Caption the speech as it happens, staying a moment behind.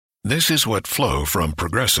This is what Flo from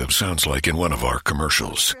Progressive sounds like in one of our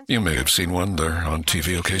commercials. You may have seen one there on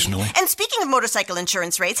TV occasionally. And speaking of motorcycle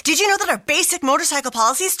insurance rates, did you know that our basic motorcycle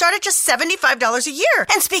policies start at just $75 a year?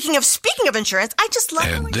 And speaking of insurance, I just love...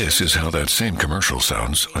 And this is how that same commercial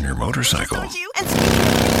sounds on your motorcycle. Don't you?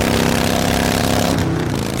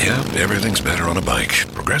 Yeah, everything's better on a bike.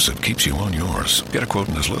 Progressive keeps you on yours. Get a quote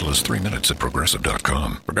in as little as 3 minutes at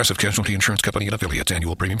Progressive.com. Progressive Casualty Insurance Company and affiliates.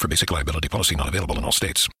 Annual premium for basic liability policy not available in all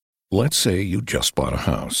states. Let's say you just bought a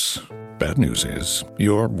house. Bad news is,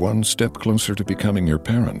 you're one step closer to becoming your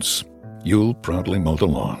parents. You'll proudly mow the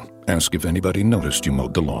lawn. Ask if anybody noticed you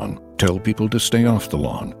mowed the lawn. Tell people to stay off the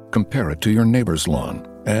lawn. Compare it to your neighbor's lawn.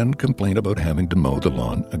 And complain about having to mow the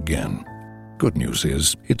lawn again. Good news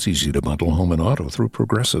is, it's easy to bundle home and auto through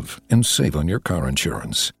Progressive and save on your car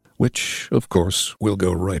insurance, which, of course, will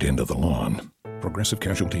go right into the lawn. Progressive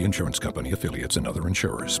Casualty Insurance Company, affiliates, and other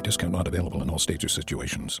insurers. Discount not available in all states or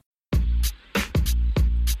situations.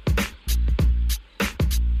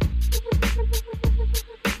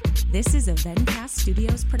 This is a Vencast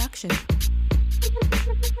Studios production.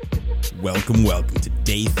 Welcome to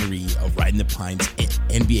day 3 of Riding the Pines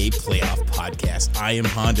NBA Playoff Podcast. I am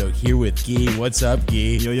Hondo here with Guy. What's up,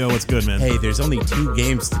 Guy? Yo, what's good, man? Hey, there's only 2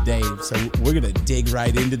 games today, so we're going to dig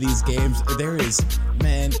right into these games. There is,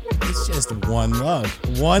 man, it's just one love.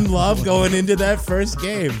 One love going into that first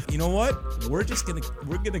game. You know what? We're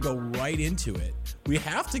going to go right into it. We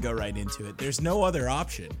have to go right into it. There's no other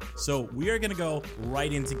option. So we are going to go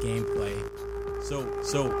right into gameplay. So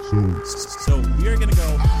we are going to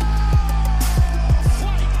go...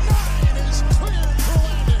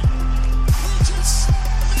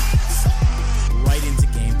 right into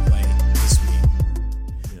gameplay this week.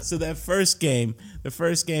 Yeah. So the first game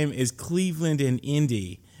is Cleveland and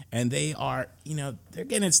Indy, and they are, they're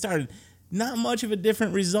getting it started. Not much of a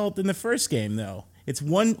different result than the first game, though. It's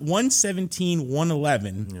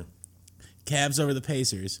 117-111. Yeah. Cavs over the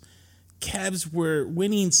Pacers. Cavs were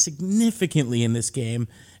winning significantly in this game,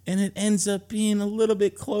 and it ends up being a little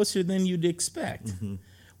bit closer than you'd expect. Mm-hmm.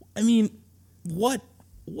 I mean, what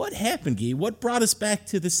happened, Guy? What brought us back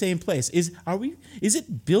to the same place? Is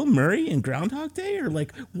it Bill Murray and Groundhog Day, or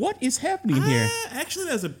like what is happening here? Actually,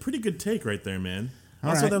 that's a pretty good take right there, man.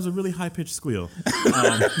 All also, right. That was a really high-pitched squeal.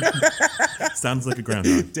 Sounds like a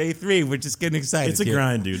groundhog. Day 3, we're just getting excited. It's a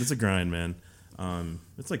grind, dude. It's a grind, man.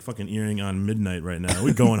 It's like fucking earring on midnight right now.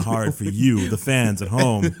 We're going hard for you, the fans at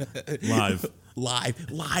home,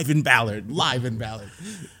 live in Ballard.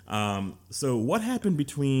 So what happened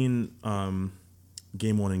between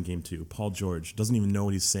game 1 and game 2? Paul George doesn't even know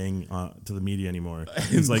what he's saying to the media anymore.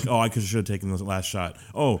 He's like, I should have taken the last shot.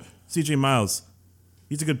 Oh, CJ Miles,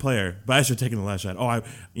 he's a good player, but I should have taken the last shot.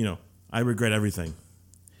 I regret everything.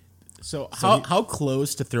 So how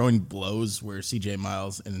close to throwing blows were CJ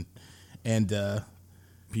Miles and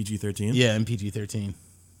PG-13? Yeah, and PG-13.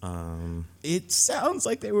 It sounds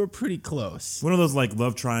like they were pretty close. One of those like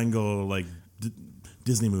love triangle like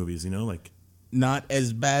Disney movies, like not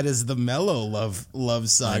as bad as the Mellow love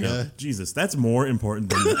saga. Jesus, that's more important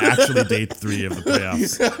than actually day 3 of the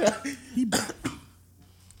playoffs.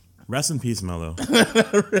 Rest in peace, Mellow.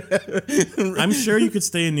 I'm sure you could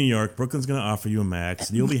stay in New York. Brooklyn's gonna offer you a max,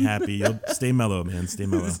 and you'll be happy. You'll stay mellow, man. Stay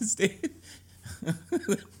mellow.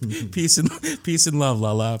 Peace and love,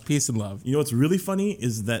 Lala. Peace and love. You know what's really funny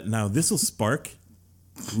is that now this will spark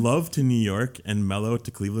love to New York and mellow to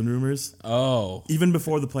Cleveland rumors. Oh, even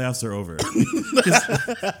before the playoffs are over,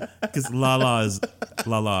 because Lala is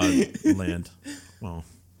Lala land. Well,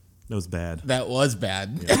 that was bad. That was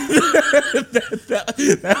bad. Yeah.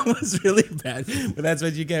 that was really bad. But that's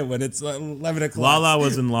what you get when it's 11 o'clock. Lala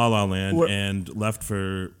was in La La Land and left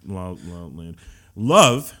for La La Land.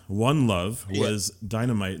 Love was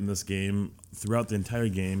dynamite in this game throughout the entire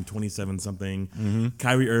game, 27-something. Mm-hmm.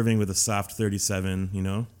 Kyrie Irving with a soft 37,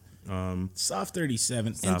 soft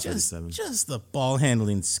 37. Soft and 37. Just the ball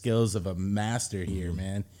handling skills of a master here,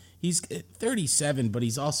 man. He's 37, but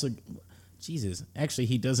he's also... Jesus, actually,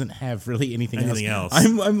 he doesn't have really anything else.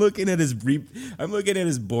 I'm looking at his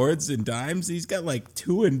boards and dimes. He's got like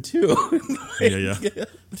 2 and 2. Yeah.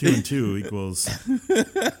 2 and 2 equals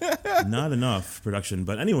not enough production.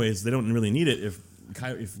 But anyways, they don't really need it if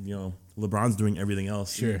LeBron's doing everything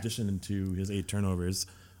else in addition to his 8 turnovers,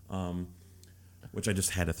 which I just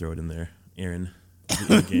had to throw it in there. Aaron,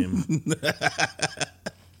 the game,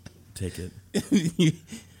 take it.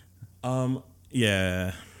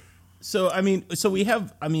 Yeah. So we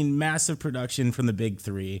have massive production from the big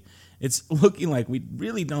 3. It's looking like we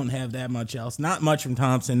really don't have that much else. Not much from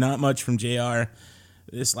Thompson, not much from JR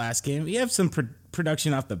this last game. We have some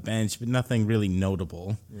production off the bench, but nothing really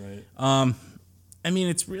notable. Right. I mean,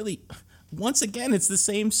 it's really, once again, it's the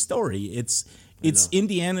same story. It's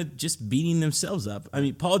Indiana just beating themselves up. I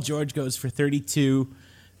mean, Paul George goes for 32,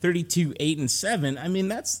 8 and 7. I mean,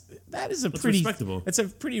 that's pretty respectable. That's a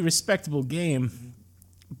pretty respectable game.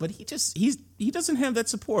 But he doesn't have that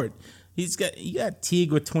support. You got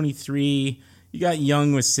Teague with 23, you got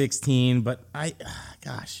Young with 16. But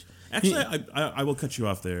actually, I will cut you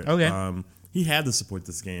off there. Okay. He had the support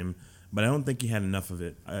this game, but I don't think he had enough of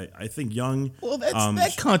it. I think Young. Well,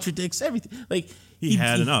 that contradicts everything. Like he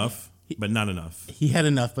had enough. But not enough. He had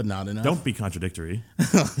enough, but not enough. Don't be contradictory.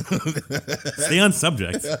 Stay on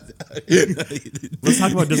subject. Let's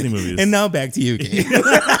talk about Disney movies. And now back to you, Gabe.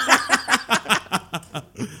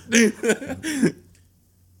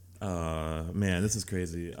 Man, this is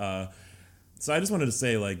crazy. So I just wanted to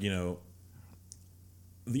say, the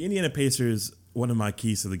Indiana Pacers, one of my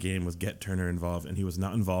keys to the game was get Turner involved, and he was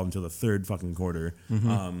not involved until the third fucking quarter.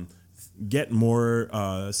 Mm-hmm. Get more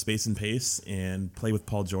space and pace and play with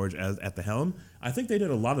Paul George at the helm. I think they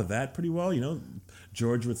did a lot of that pretty well.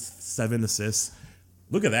 George with 7 assists.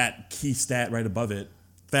 Look at that key stat right above it.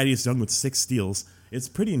 Thaddeus Young with 6 steals. It's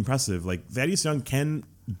pretty impressive. Like, Thaddeus Young can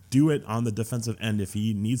do it on the defensive end if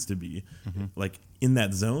he needs to be, in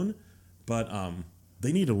that zone. But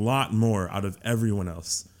they need a lot more out of everyone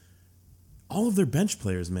else. All of their bench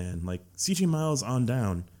players, man, like CJ Miles on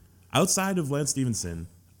down, outside of Lance Stevenson,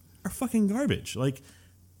 are fucking garbage. Like,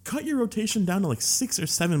 cut your rotation down to 6 or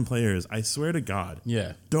 7 players. I swear to God.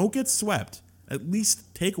 Yeah. Don't get swept. At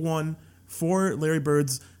least take one for Larry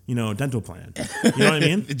Bird's, dental plan. You know what I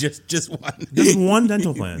mean? just one. Just one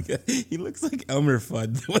dental plan. He looks like Elmer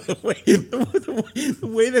Fudd. The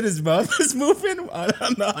way that his mouth is moving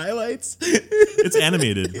on the highlights. It's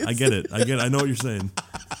animated. I get it. I know what you're saying.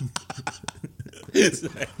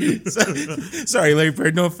 Sorry, Larry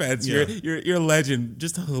Bird. No offense. Yeah. You're a legend.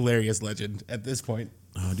 Just a hilarious legend at this point.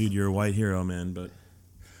 Oh, dude, you're a white hero, man. But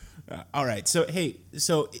all right. So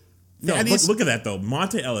no, look at that though.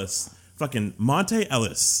 Monte Ellis,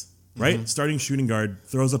 right? Starting shooting guard,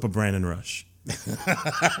 throws up a Brandon Rush. We're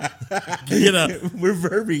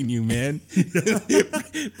verbing you, man.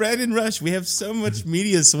 Brandon Rush, we have so much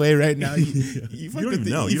media sway right now. You fucked with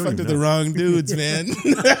the wrong dudes, man.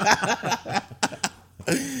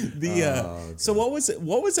 So what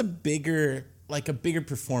was a bigger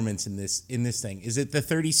performance in this thing? Is it the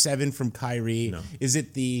 37 from Kyrie? No. Is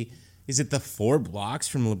it the 4 blocks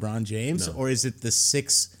from LeBron James? No. Or is it the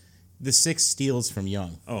 6 steals from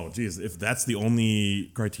Young? Oh, geez. If that's the only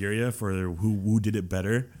criteria for who did it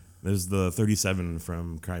better, there's the 37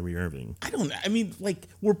 from Kyrie Irving.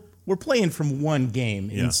 We're playing from one game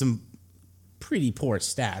in some pretty poor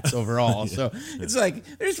stats overall. Yeah. So it's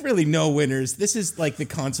there's really no winners. This is the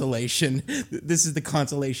consolation. This is the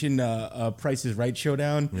consolation Price is Right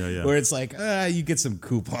showdown. Yeah. Where it's you get some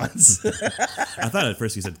coupons. I thought at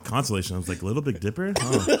first you said consolation. I was like, Little Big Dipper?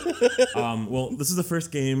 Oh. Well, this is the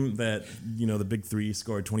first game that, the big three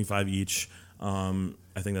scored 25 each.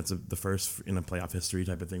 I think that's the first in a playoff history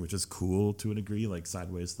type of thing, which is cool to a degree, like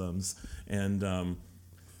sideways thumbs. And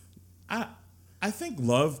I think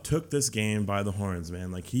Love took this game by the horns,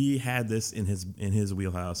 man. Like, he had this in his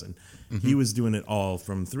wheelhouse, and he was doing it all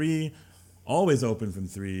from 3, always open from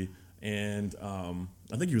 3. And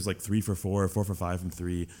I think he was 3 for 4, 4 for 5 from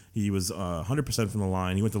 3. He was 100% from the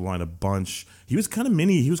line. He went to the line a bunch. He was kind of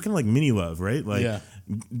like mini Love, right?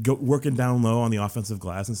 Working down low on the offensive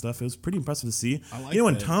glass and stuff. It was pretty impressive to see.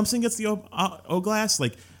 When Thompson gets the O glass,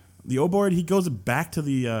 the O board, he goes back to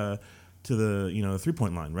the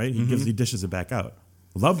 3-point line, right? He dishes it back out.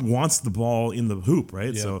 Love wants the ball in the hoop,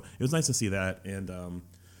 right? Yeah. So it was nice to see that. And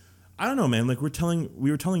I don't know, man. We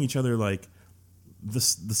were telling each other the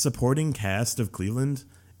supporting cast of Cleveland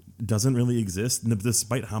doesn't really exist,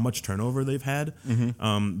 despite how much turnover they've had.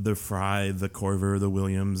 The Fry, the Korver, the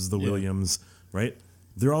Williams, right?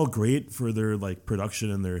 They're all great for their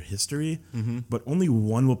production and their history, but only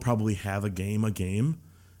one will probably have a game.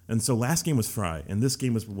 And so last game was Fry, and this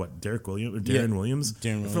game was Darren Williams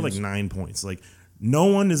for 9 points. No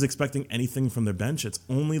one is expecting anything from their bench. It's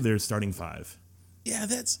only their starting 5.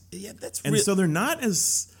 And so they're not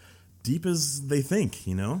as deep as they think.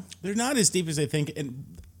 They're not as deep as they think,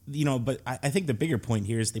 and but I think the bigger point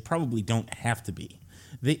here is they probably don't have to be.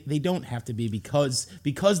 They don't have to be because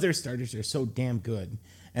their starters are so damn good,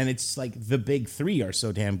 and it's the big 3 are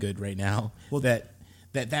so damn good right now. Well,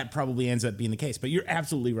 that probably ends up being the case. But you're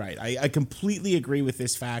absolutely right. I completely agree with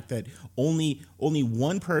this fact that only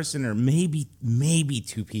one person or maybe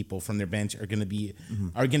 2 people from their bench are going to be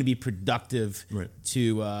productive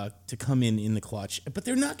to come in the clutch. But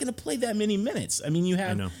they're not going to play that many minutes. I mean, you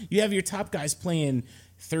have your top guys playing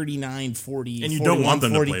 39, 40, and you 41, don't want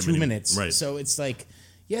them to play 42 many minutes. right. So it's like,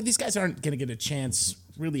 yeah, these guys aren't going to get a chance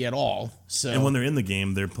really at all. So And when they're in the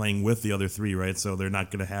game, they're playing with the other three, right? So they're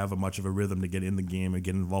not going to have much of a rhythm to get in the game or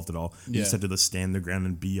get involved at all. You just have to just stand their ground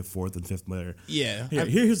and be a fourth and fifth player. Yeah.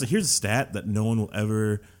 Here's a stat that no one will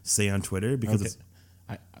ever say on Twitter because it's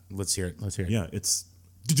let's hear it. yeah, it's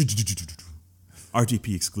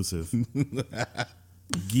RTP exclusive.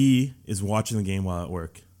 Guy is watching the game while at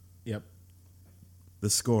work. Yep. The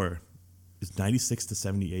score is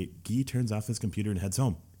 96-78. Guy turns off his computer and heads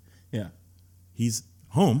home. Yeah. He's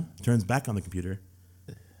home, turns back on the computer,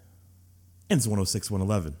 and it's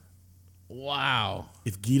 106-111. Wow.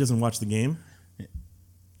 If Guy doesn't watch the game,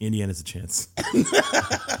 Indiana's a chance.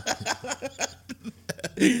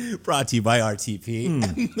 Brought to you by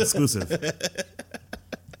RTP. Exclusive.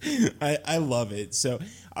 I love it. So,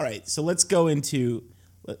 all right. So let's go into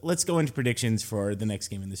predictions for the next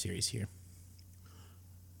game in the series here.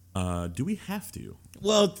 Do we have to?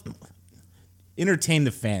 Well, entertain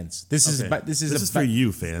the fans. This Okay. is for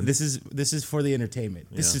you, fan. This is for the entertainment.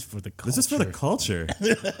 This Yeah. is for the culture. This is for the culture.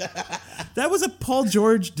 That was a Paul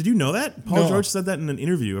George. Did you know that? Paul No. George said that in an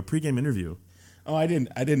interview, a pregame interview. Oh, I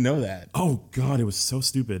didn't know that. Oh God, it was so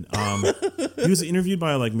stupid. He was interviewed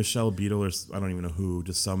by like Michelle Beadle or I don't even know who,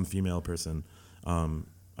 just some female person,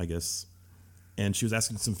 I guess. And she was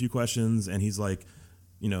asking some few questions, and he's like,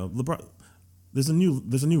 LeBron. There's a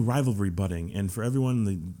new rivalry budding, and for everyone,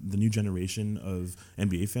 the new generation of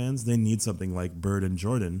NBA fans, they need something like Bird and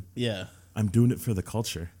Jordan. Yeah. I'm doing it for the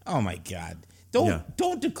culture. Oh my God. Yeah.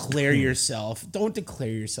 Don't declare yourself. Don't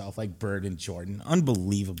declare yourself like Bird and Jordan.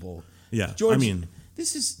 Unbelievable. Yeah, George, I mean,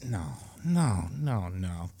 this is no.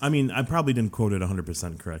 I mean, I probably didn't quote it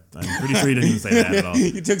 100% correct. I'm pretty sure he didn't even say that at all.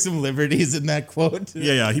 You took some liberties in that quote.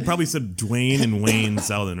 Yeah. He probably said Dwayne and Wayne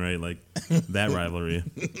Selden, right? Like that rivalry.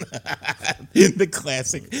 the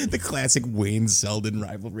classic Wayne Selden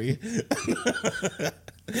rivalry.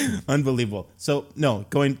 Unbelievable. So no,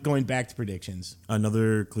 going back to predictions.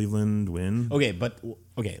 Another Cleveland win. Okay,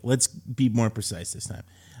 let's be more precise this time.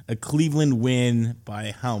 A Cleveland win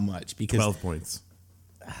by how much? Because 12 points.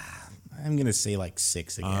 I'm gonna say like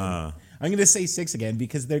 6 again. I'm gonna say 6 again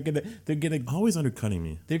because they're gonna Always undercutting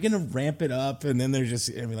me. they're gonna ramp it up, and then they're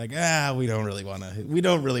just gonna be like, we don't really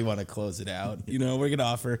want to close it out. We're gonna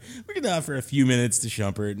offer a few minutes to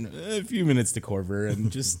Shumpert and a few minutes to Korver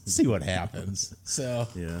and just see what happens. So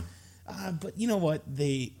Yeah. but you know what?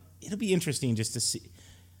 It'll be interesting just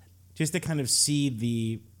to kind of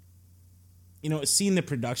see seeing the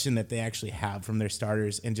production that they actually have from their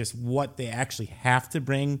starters and just what they actually have to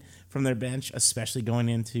bring from their bench, especially going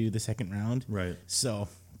into the second round. Right. So,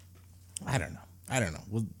 I don't know.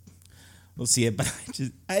 We'll see it, but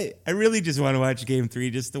I really just want to watch Game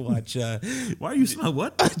 3 just to watch. Why are you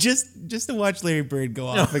what? Just to watch Larry Bird go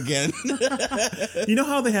off again. You know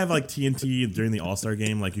how they have like TNT during the All-Star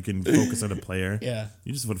game? Like you can focus on a player. Yeah.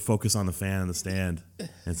 You just would focus on the fan in the stand. And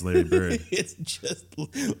it's Larry Bird. It's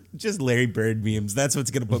just Larry Bird memes. That's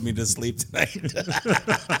what's gonna put me to sleep tonight.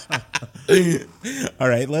 All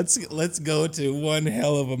right, let's go to one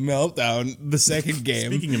hell of a meltdown. The second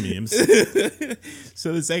game. Speaking of memes,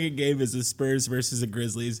 So the second game is the Spurs versus the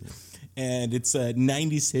Grizzlies, and it's a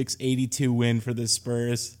 96-82 win for the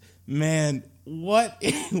Spurs. Man, what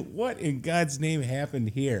in God's name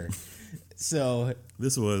happened here? So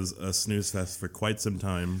this was a snooze fest for quite some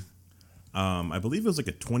time. I believe it was like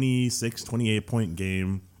a 26, 28 point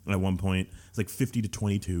game at one point. It's like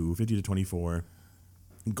 50-22, 50-24.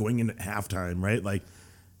 Going into halftime, right? Like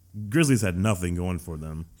Grizzlies had nothing going for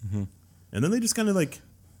them. Mm-hmm. And then they just kind of like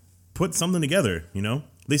put something together,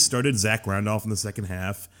 They started Zach Randolph in the second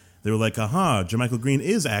half. They were like, JaMychal Green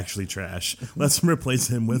is actually trash. Let's replace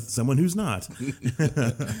him with someone who's not.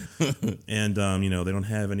 And, they don't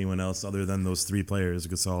have anyone else other than those three players,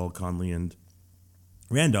 Gasol, Conley, and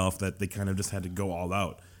Randolph, that they kind of just had to go all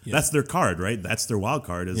out. Yeah. That's their card, right? That's their wild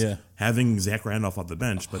card is having Zach Randolph off the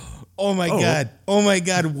bench. But Oh my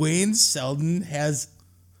God. Wayne Selden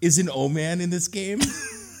is an O-man in this game.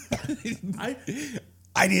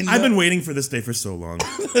 I didn't know. I've been waiting for this day for so long.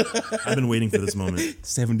 I've been waiting for this moment.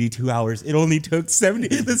 72 hours. It only took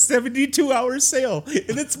 72-hour sale.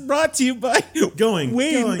 And it's brought to you by Going.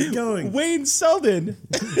 Wayne Selden.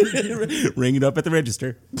 Ring it up at the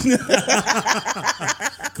register.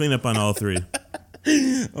 Clean up on all three.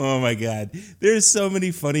 Oh my God. There's so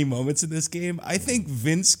many funny moments in this game. I think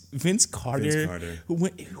Vince Carter.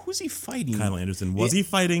 Who's he fighting? Kyle Anderson. Was he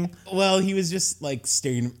fighting? Well, he was just like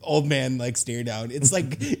staring down. It's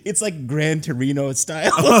like Gran Torino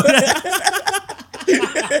style.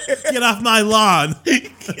 Get off my lawn.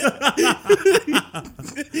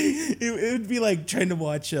 it would be like trying to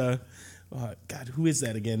watch. God, who is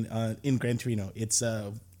that again? In Gran Torino, it's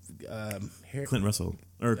Clint Russell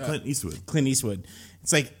or Clint Eastwood. Clint Eastwood.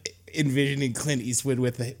 It's like envisioning Clint Eastwood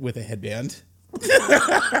with a headband.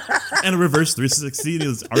 And a reverse 360 in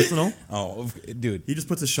his arsenal. Oh, dude. He just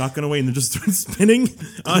puts his shotgun away and then just starts spinning.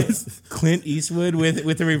 Clint Eastwood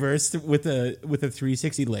with a reverse with a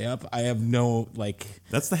 360 layup. I have no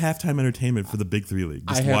That's the halftime entertainment for the Big 3 League.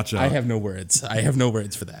 Just watch out. I have no words. I have no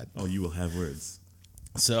words for that. Oh, you will have words.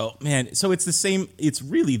 So, man, so it's the same. It's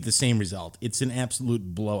really the same result. It's an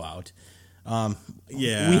absolute blowout. Yeah,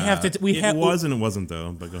 it was and it wasn't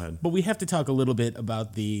though. But go ahead. But we have to talk a little bit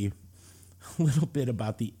about the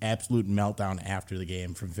absolute meltdown after the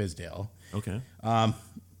game from Fizdale. Okay.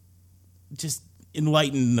 Just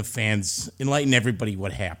enlighten the fans, enlighten everybody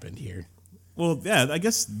what happened here. Well, yeah, I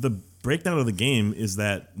guess the breakdown of the game is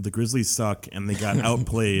that the Grizzlies suck and they got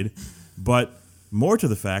outplayed, but more to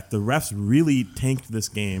the fact, the refs really tanked this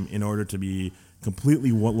game in order to be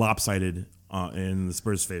completely lopsided in the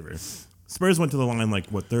Spurs' favor. Spurs went to the line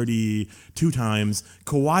 32 times.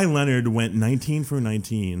 Kawhi Leonard went 19 for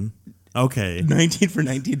 19. Okay. 19 for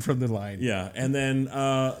 19 from the line. Yeah, and then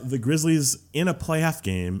the Grizzlies in a playoff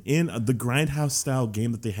game, in the grindhouse-style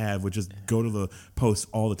game that they have, which is go to the post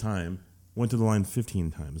all the time, went to the line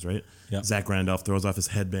 15 times, right? Yep. Zach Randolph throws off his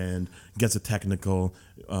headband, gets a technical.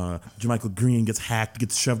 JaMychal Green gets hacked,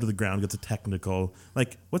 gets shoved to the ground, gets a technical.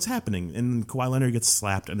 What's happening? And Kawhi Leonard gets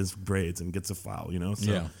slapped on his braids and gets a foul,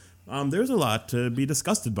 So, yeah. There's a lot to be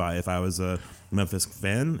disgusted by if I was a Memphis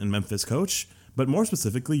fan and Memphis coach. But more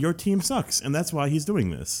specifically, your team sucks, and that's why he's doing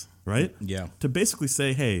this, right? Yeah. To basically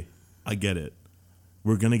say, hey, I get it.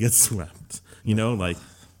 We're going to get swept.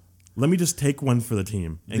 Let me just take one for the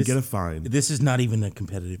team and get a fine. This is not even a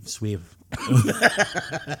competitive sweep.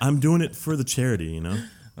 I'm doing it for the charity,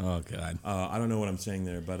 Oh, God. I don't know what I'm saying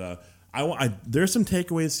there, but there's some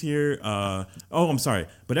takeaways here. I'm sorry.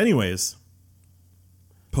 But anyways,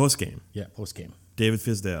 post-game. Yeah, post-game. David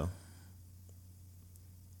Fizdale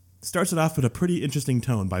starts it off with a pretty interesting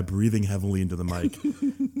tone by breathing heavily into the mic.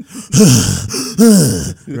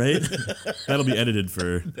 Right? That'll be edited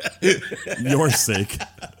for your sake.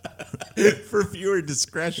 For viewer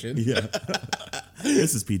discretion. Yeah.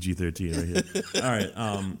 This is PG-13 right here. All right.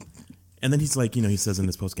 And then he's he says in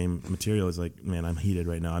this post-game material, he's like, man, I'm heated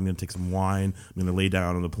right now. I'm going to take some wine. I'm going to lay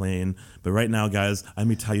down on the plane. But right now, guys, let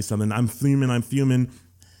me tell you something. I'm fuming.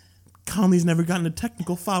 Conley's never gotten a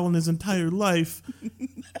technical foul in his entire life.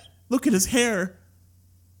 Look at his hair.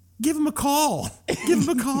 Give him a call. Give him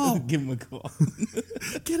a call. Give him a call.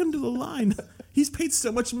 Get him to the line. He's paid so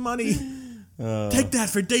much money. Take that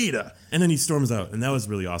for data. And then he storms out. And that was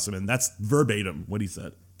really awesome. And that's verbatim what he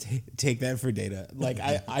said. Take that for data.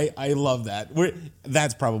 I love that.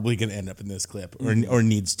 That's probably going to end up in this clip or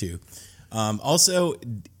needs to. Also,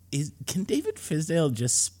 can David Fizdale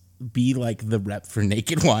just be the rep for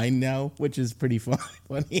Naked Wine now, which is pretty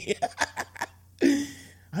funny.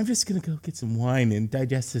 I'm just going to go get some wine and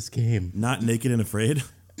digest this game. Not Naked and Afraid?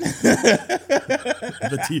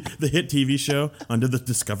 The hit TV show under the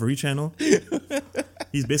Discovery Channel.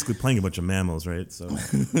 He's basically playing a bunch of mammals, right? So,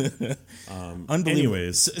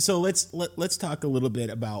 anyways, so let's talk a little bit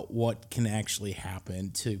about what can actually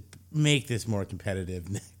happen to make this more competitive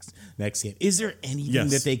next game. Is there anything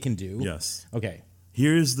that they can do? Yes. Okay.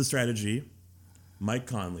 Here's the strategy: Mike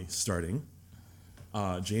Conley starting,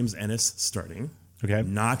 James Ennis starting. Okay.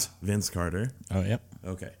 Not Vince Carter. Oh, yep.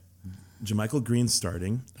 Okay. JaMychal Green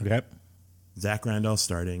starting. Okay. Zach Randolph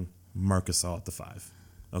starting. Marc Gasol at the 5.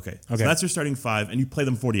 Okay. So that's your starting 5, and you play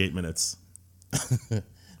them 48 minutes.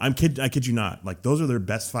 I kid you not. Those are their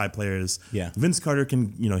best 5 players. Yeah. Vince Carter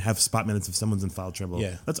can, have spot minutes if someone's in foul trouble.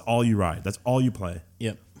 Yeah. That's all you ride. That's all you play.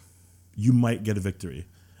 Yep. You might get a victory.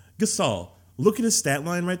 Gasol, look at his stat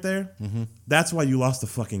line right there. Mm-hmm. That's why you lost the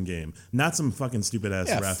fucking game. Not some fucking stupid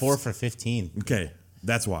ass ref. 4 for 15. Okay.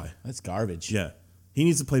 That's why. That's garbage. Yeah. He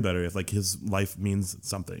needs to play better if his life means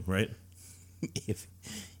something, right?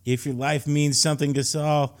 If your life means something,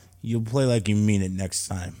 Gasol, you'll play like you mean it next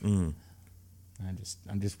time. Mm.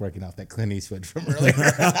 I'm just working off that Clint Eastwood from earlier.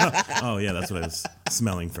 Oh yeah, that's what I was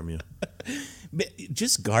smelling from you. But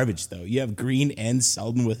just garbage though. You have Green and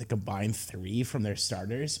Selden with a combined 3 from their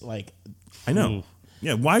starters. I know. Ooh.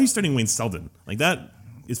 Yeah, why are you starting Wayne Selden? That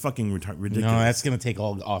is fucking ridiculous. No, that's gonna take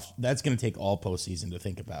all off. That's gonna take all postseason to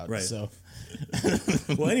think about. Right. So,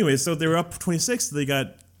 well, anyway, so they were up 26.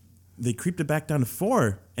 They creeped it back down to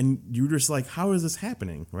 4, and you were just like, how is this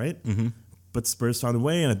happening, right? Mm-hmm. But Spurs found a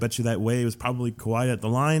way, and I bet you that way was probably Kawhi at the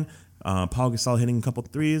line. Paul Gasol hitting a couple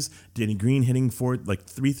threes. Danny Green hitting 3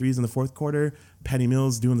 threes in the fourth quarter. Patty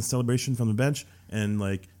Mills doing the celebration from the bench. And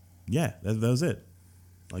that was it.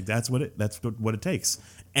 That's what it takes.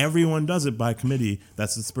 Everyone does it by committee.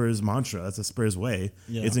 That's the Spurs mantra. That's the Spurs way.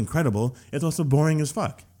 Yeah. It's incredible. It's also boring as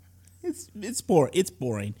fuck. It's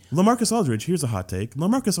boring. LaMarcus Aldridge, here's a hot take.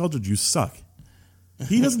 LaMarcus Aldridge, you suck.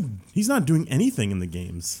 He's not doing anything in the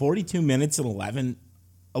games. 42 minutes and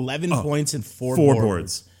 11 points and 4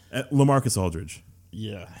 boards. LaMarcus Aldridge.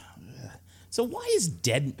 Yeah. So why is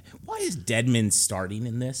Dedmon starting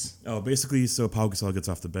in this? Oh, basically, so Paul Gasol gets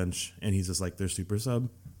off the bench and he's just their super sub.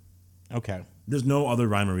 Okay. There's no other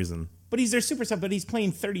rhyme or reason. But he's their super sub, but he's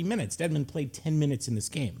playing 30 minutes. Dedmon played 10 minutes in this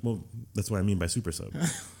game. Well, that's what I mean by super sub.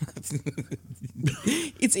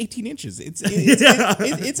 It's 18 inches. It's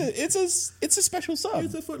a special sub.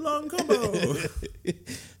 It's a foot long combo.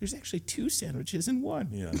 There's actually 2 sandwiches in one.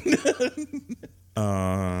 Yeah.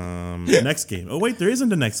 Next game. Oh wait, there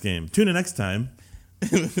isn't a next game. Tune in next time.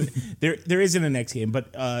 There isn't a next game,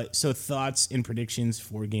 but so thoughts and predictions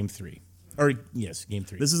for Game 3. Or yes, Game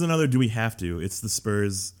 3. This is another do we have to. It's the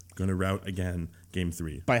Spurs going to rout again Game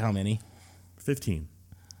 3. By how many? 15.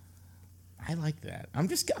 I like that. I'm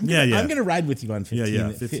going to ride with you on 15.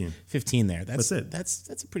 Yeah, 15. 15 there. That's it.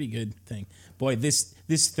 That's a pretty good thing. Boy, this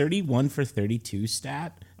 31 for 32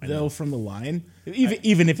 stat though from the line,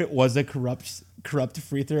 even if it was a corrupt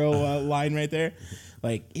free throw line right there,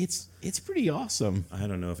 it's pretty awesome. I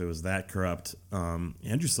don't know if it was that corrupt.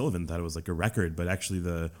 Andrew Sullivan thought it was a record, but actually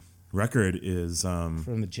the record is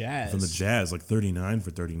from the Jazz. 39 for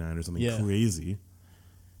 39 or something crazy.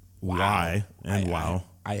 Wow. Why? And wow.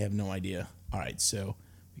 I have no idea. All right, so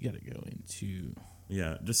we got to go into...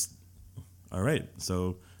 Yeah, all right.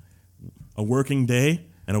 So a working day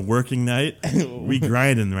and a working night. We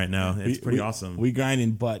grinding right now. It's pretty awesome. We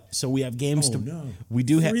grinding, so we have games we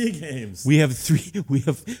do have 3 games. We have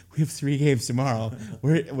 3 games tomorrow.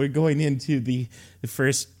 We're going into the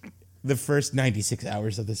first 96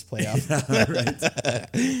 hours of this playoff.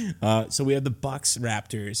 Right. So we have the Bucks,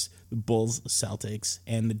 Raptors, the Bulls, Celtics,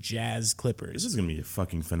 and the Jazz, Clippers. This is gonna be a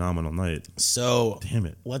fucking phenomenal night. So damn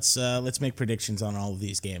it. Let's make predictions on all of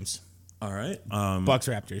these games. All right. Bucks,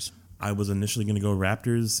 Raptors. I was initially gonna go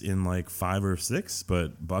Raptors in 5 or 6,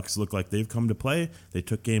 but Bucks look like they've come to play. They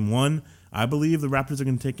took Game 1. I believe the Raptors are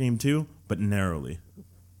gonna take Game 2, but narrowly.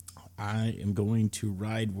 I am going to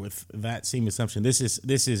ride with that same assumption. This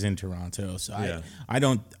is in Toronto, so yeah. I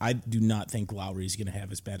do not think Lowry's going to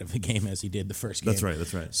have as bad of a game as he did the first game.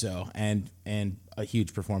 That's right. So and a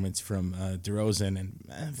huge performance from DeRozan, and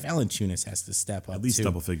Valanciunas has to step up. At least too.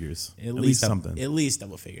 Double figures. At least something. At least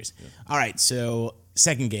double figures. Yeah. All right, so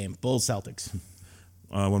second game, Bulls Celtics.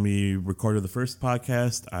 When we recorded the first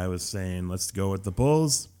podcast, I was saying let's go with the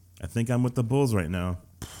Bulls. I think I'm with the Bulls right now.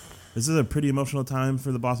 This is a pretty emotional time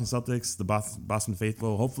for the Boston Celtics, the Boston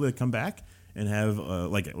faithful. Hopefully they come back and have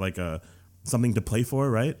something to play for,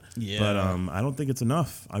 right? Yeah. But I don't think it's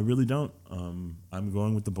enough. I really don't. I'm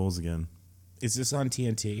going with the Bulls again. Is this on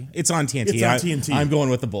TNT? It's on TNT. It's on TNT. I'm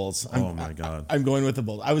going with the Bulls. Oh my God. I'm going with the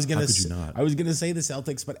Bulls. How could you not? I was gonna say the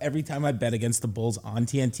Celtics, but every time I bet against the Bulls on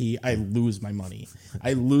TNT, I lose my money.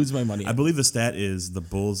 I believe the stat is the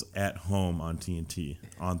Bulls at home on TNT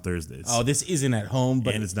on Thursdays. Oh, this isn't at home,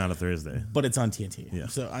 but and it's not a Thursday. But it's on TNT. Yeah.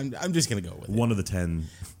 So I'm just gonna go with it. One of the 10.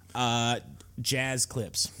 Jazz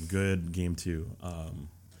Clips. Good Game 2.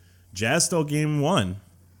 Jazz stole Game 1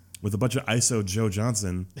 with a bunch of ISO Joe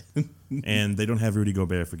Johnson, and they don't have Rudy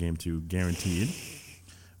Gobert for Game 2 guaranteed,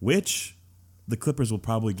 which the Clippers will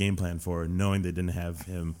probably game plan for, knowing they didn't have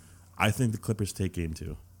him. I think the Clippers take Game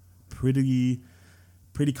 2 pretty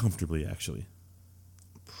comfortably, actually.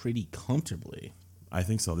 Pretty comfortably? I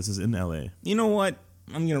think so. This is in LA. You know what?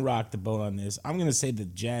 I'm going to rock the boat on this. I'm going to say the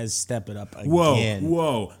Jazz step it up again.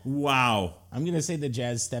 Whoa, wow. I'm going to say the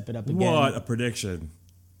Jazz step it up again. What a prediction.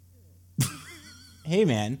 Hey,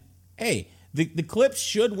 man. Hey, the Clips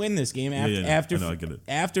should win this game after I know, I get it.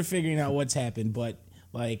 After figuring out what's happened, but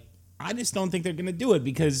I just don't think they're going to do it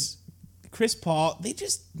because Chris Paul, they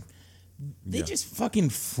just fucking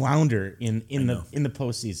flounder in the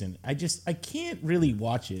postseason. I can't really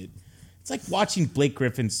watch it. It's like watching Blake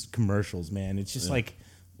Griffin's commercials, man. It's just the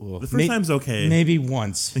first time's okay. Maybe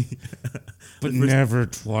once, but never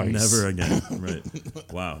twice. Never again.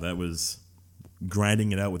 Right. Wow, that was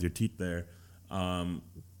grinding it out with your teeth there.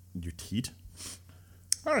 Your teeth?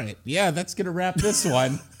 All right. Yeah, that's going to wrap this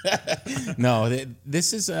one. No,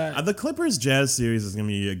 this is... the Clippers-Jazz series is going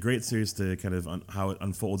to be a great series to kind of... how it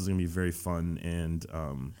unfolds is going to be very fun and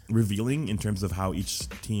revealing in terms of how each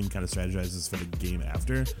team kind of strategizes for the game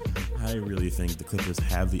after. I really think the Clippers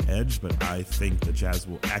have the edge, but I think the Jazz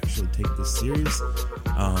will actually take this series.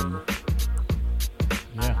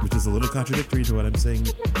 Which is a little contradictory to what I'm saying,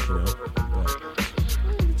 but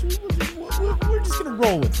we're just going to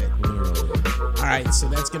roll with it. All right, so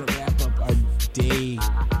that's going to wrap up our day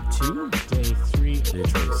 2, day 3,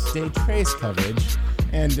 day trace coverage.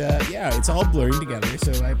 And it's all blurring together,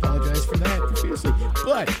 so I apologize for that profusely.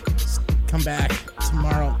 But come back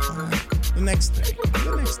tomorrow, the next day.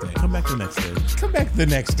 Come back the next day. Come back the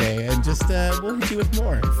next day, and just we'll hit you with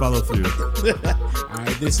more. Follow through. All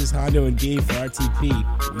right, this is Hondo and Gabe for RTP.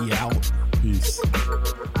 We out. Peace.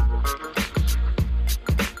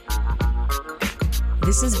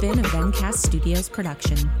 This has been a Vencast Studios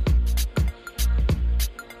production.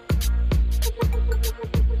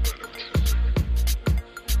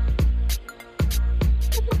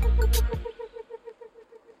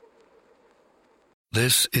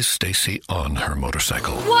 This is Stacy on her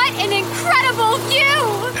motorcycle. What an incredible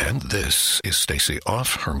view! And this is Stacy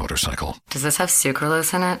off her motorcycle. Does this have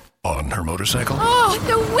sucralose in it? On her motorcycle. Oh,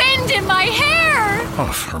 the wind in my hair!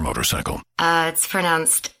 Off her motorcycle. It's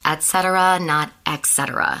pronounced et cetera, not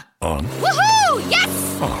etc. On. Woohoo!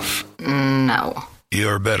 Yes! Off. No.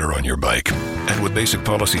 You're better on your bike. And with basic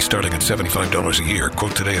policy starting at $75 a year,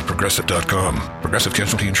 quote today at Progressive.com. Progressive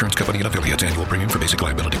Casualty Insurance Company and affiliates. Annual premium for basic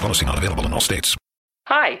liability policy not available in all states.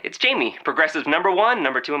 Hi, it's Jamie, Progressive's #1,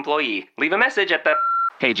 #2 employee. Leave a message at the...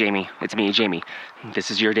 Hey, Jamie, it's me, Jamie.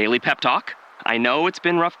 This is your daily pep talk. I know it's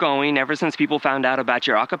been rough going ever since people found out about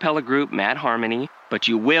your a cappella group, Mad Harmony, but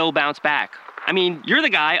you will bounce back. I mean, you're the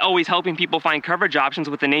guy always helping people find coverage options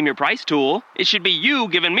with the Name Your Price tool. It should be you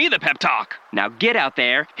giving me the pep talk. Now get out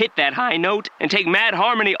there, hit that high note, and take Mad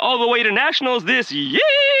Harmony all the way to nationals this year!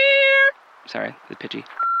 Sorry, the pitchy.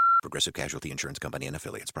 Progressive Casualty Insurance Company and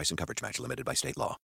affiliates. Price and coverage match limited by state law.